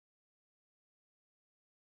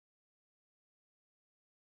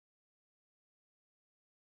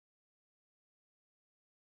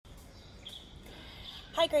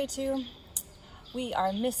Hi grade 2. We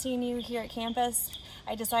are missing you here at campus.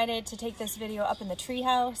 I decided to take this video up in the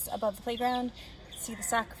treehouse above the playground. See the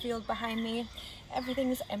soccer field behind me. Everything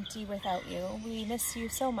is empty without you. We miss you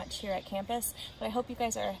so much here at campus, but I hope you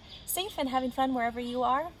guys are safe and having fun wherever you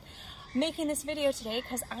are. I'm making this video today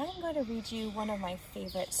because I'm going to read you one of my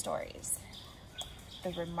favorite stories.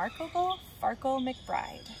 The remarkable Farkel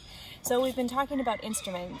McBride. So we've been talking about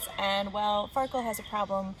instruments, and well, Farkel has a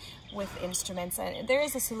problem with instruments, and there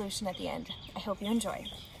is a solution at the end. I hope you enjoy.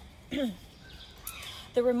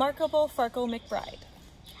 The Remarkable Farkel McBride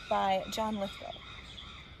by John Lithgow.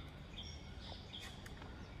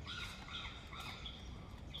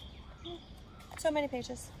 So many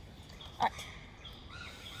pages. All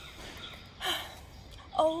right.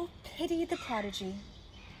 Oh, pity the prodigy,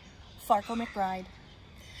 Farkel McBride.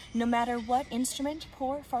 No matter what instrument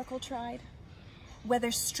poor Farkel tried,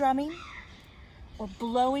 whether strumming or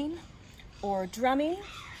blowing or drumming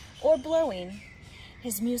or blowing,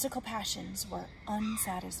 his musical passions were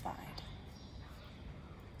unsatisfied.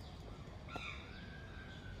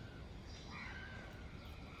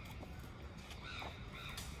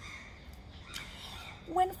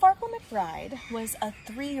 When Farkel McBride was a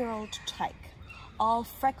 3-year-old tyke, all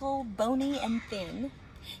freckle, bony, and thin,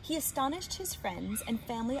 he astonished his friends and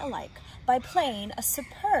family alike by playing a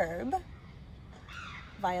superb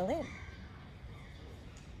violin.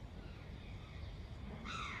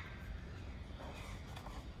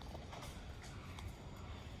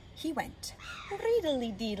 He went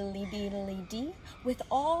reedly-deedly-deedly-dee with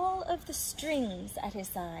all of the strings at his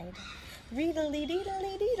side.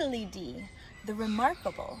 Reedly-deedly-deedly-dee, the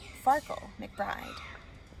remarkable Farkel McBride.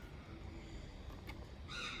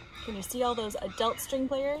 Can you see all those adult string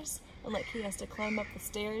players? And like he has to climb up the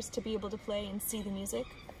stairs to be able to play and see the music.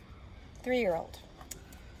 3-year-old.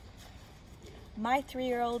 My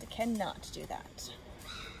 3-year-old cannot do that.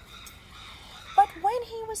 But when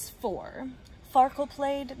he was 4, Farkel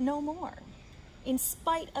played no more, in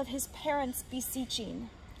spite of his parents'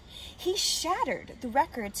 beseeching. He shattered the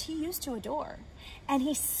records he used to adore, and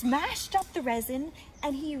he smashed up the resin,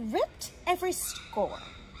 and he ripped every score.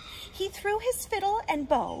 He threw his fiddle and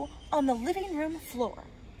bow on the living room floor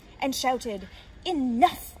and shouted,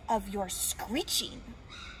 "Enough of your screeching!"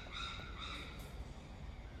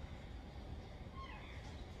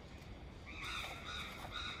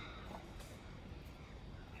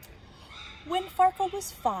 When Farkel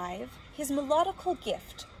was 5, his melodical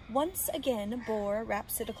gift once again bore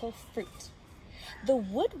rhapsodical fruit. The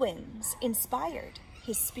woodwinds inspired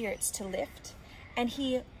his spirits to lift, and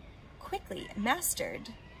he quickly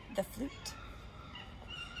mastered the flute.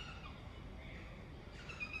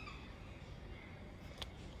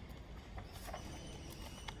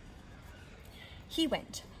 He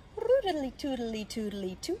went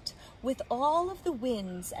roodly-toodly-toodly-toot with all of the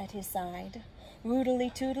winds at his side.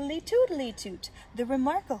 Roodly-toodly-toodly-toot, the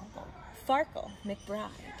remarkable Farkel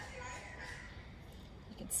McBride.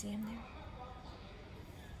 You can see him there.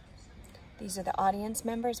 These are the audience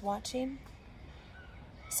members watching.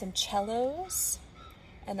 Some cellos.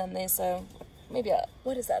 And then there's maybe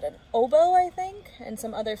what is that, an oboe, I think, and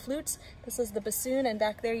some other flutes. This is the bassoon, and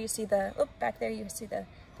back there you see the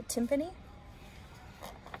timpani.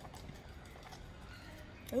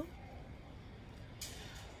 Oh.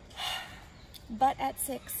 But at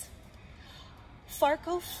 6,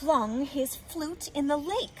 Farkel flung his flute in the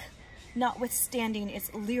lake, notwithstanding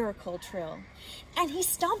its lyrical trill, and he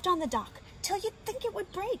stomped on the dock till you'd think it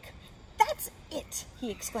would break. "That's it,"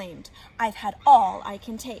 he exclaimed. "I've had all I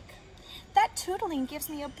can take. That tootling gives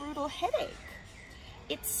me a brutal headache.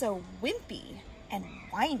 It's so wimpy and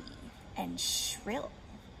whiny and shrill."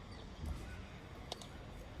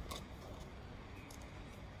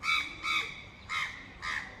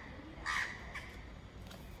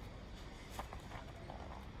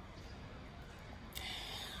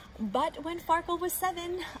 But when Farkel was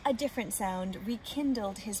 7, a different sound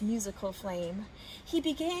rekindled his musical flame. He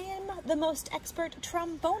became the most expert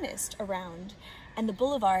trombonist around, and the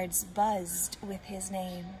boulevards buzzed with his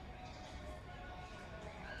name.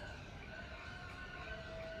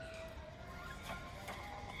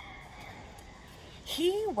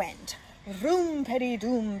 He went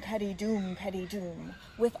room-petty-doom-petty-doom-petty-doom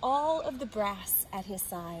with all of the brass at his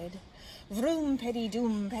side.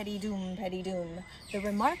 Room-petty-doom-petty-doom-petty-doom, the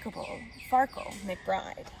remarkable Farkel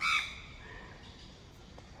McBride.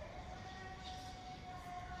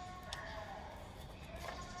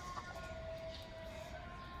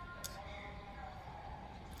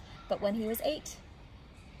 But when he was 8,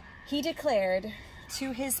 he declared,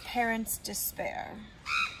 to his parents' despair,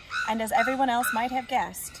 and as everyone else might have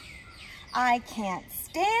guessed, "I can't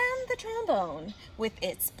stand the trombone with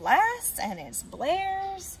its blasts and its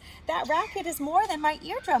blares. That racket is more than my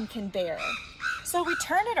eardrum can bear. So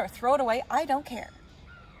return it or throw it away, I don't care.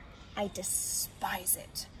 I despise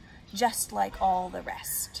it, just like all the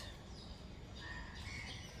rest.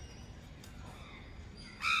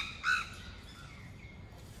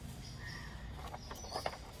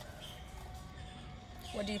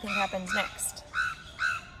 What do you think happens next?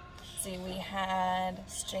 See, we had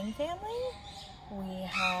string family, we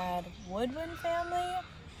had woodwind family,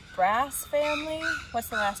 brass family. What's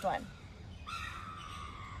the last one?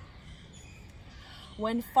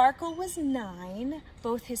 When Farkel was 9,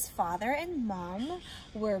 both his father and mom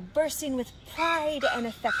were bursting with pride and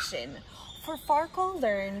affection, for Farkel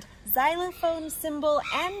learned xylophone, cymbal,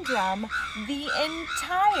 and drum, the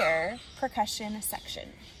entire percussion section.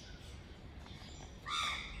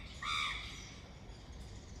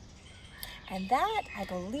 And that, I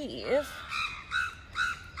believe,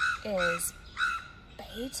 is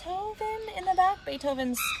Beethoven in the back.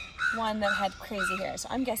 Beethoven's one that had crazy hair, so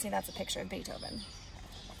I'm guessing that's a picture of Beethoven.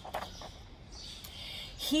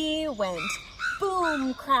 He went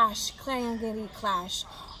boom, crash, clangety, clash,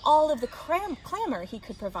 all of the clamor he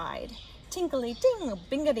could provide. Tinkly, ding,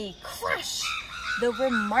 bingity, crash, the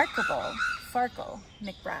remarkable Farkel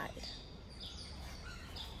McBride.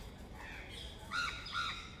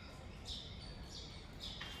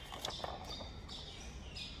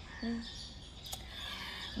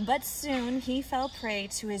 But soon he fell prey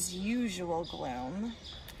to his usual gloom,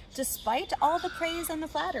 despite all the praise and the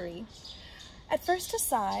flattery. At first a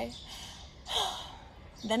sigh,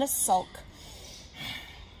 then a sulk,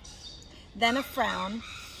 then a frown,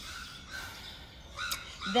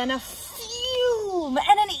 then a fume,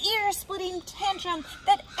 and an ear-splitting tantrum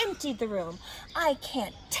that emptied the room. I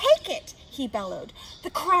can't take it, he bellowed,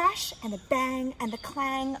 the crash and the bang and the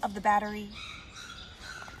clang of the battery.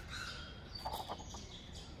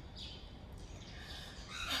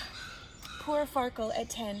 Poor Farkel at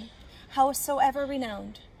 10, howsoever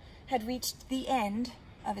renowned, had reached the end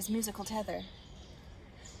of his musical tether.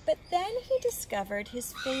 But then he discovered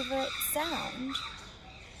his favorite sound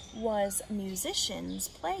was musicians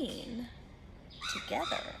playing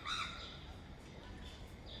together.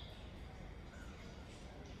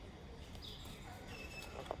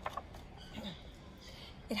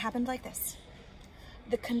 It happened like this.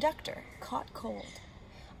 The conductor caught cold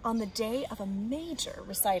on the day of a major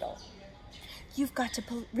recital. You've got to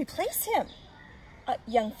replace him,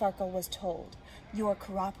 young Farkel was told. Your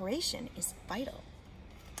cooperation is vital.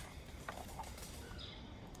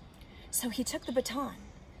 So he took the baton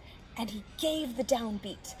and he gave the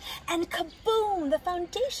downbeat, and kaboom, the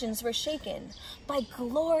foundations were shaken by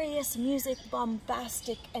glorious music,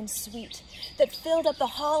 bombastic and sweet, that filled up the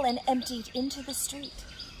hall and emptied into the street.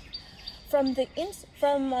 From the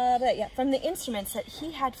instruments that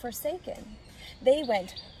he had forsaken, they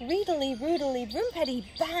went reedily, roodily, roompety,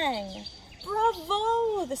 bang.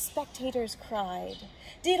 Bravo, the spectators cried.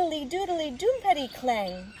 Diddly, doodly, doompety,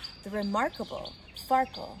 clang. The remarkable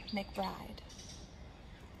Farkel McBride.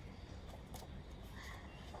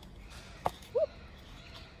 Woo.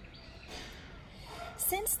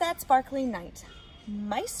 Since that sparkling night,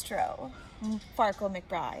 Maestro Farkel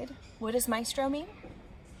McBride. What does maestro mean?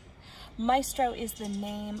 Maestro is the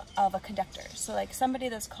name of a conductor. So like somebody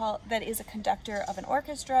that is a conductor of an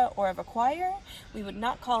orchestra or of a choir, we would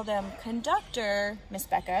not call them conductor, Miss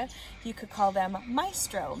Becca. You could call them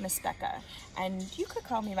Maestro, Miss Becca. And you could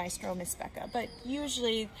call me Maestro, Miss Becca, but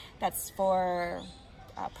usually that's for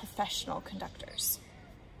professional conductors.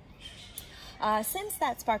 Since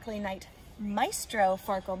that sparkling night, Maestro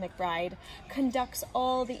Farkel McBride conducts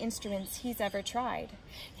all the instruments he's ever tried.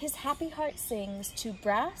 His happy heart sings to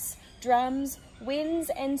brass, drums, winds,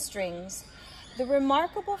 and strings. The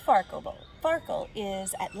remarkable Farkel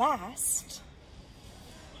is at last,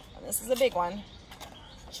 and this is a big one,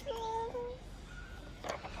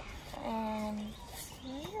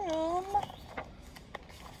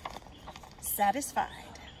 satisfied.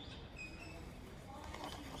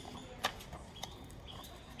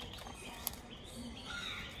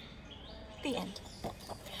 The end.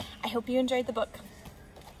 I hope you enjoyed the book.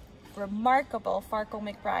 Remarkable Farkel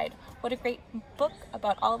McBride. What a great book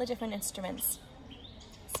about all the different instruments.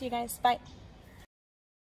 See you guys. Bye.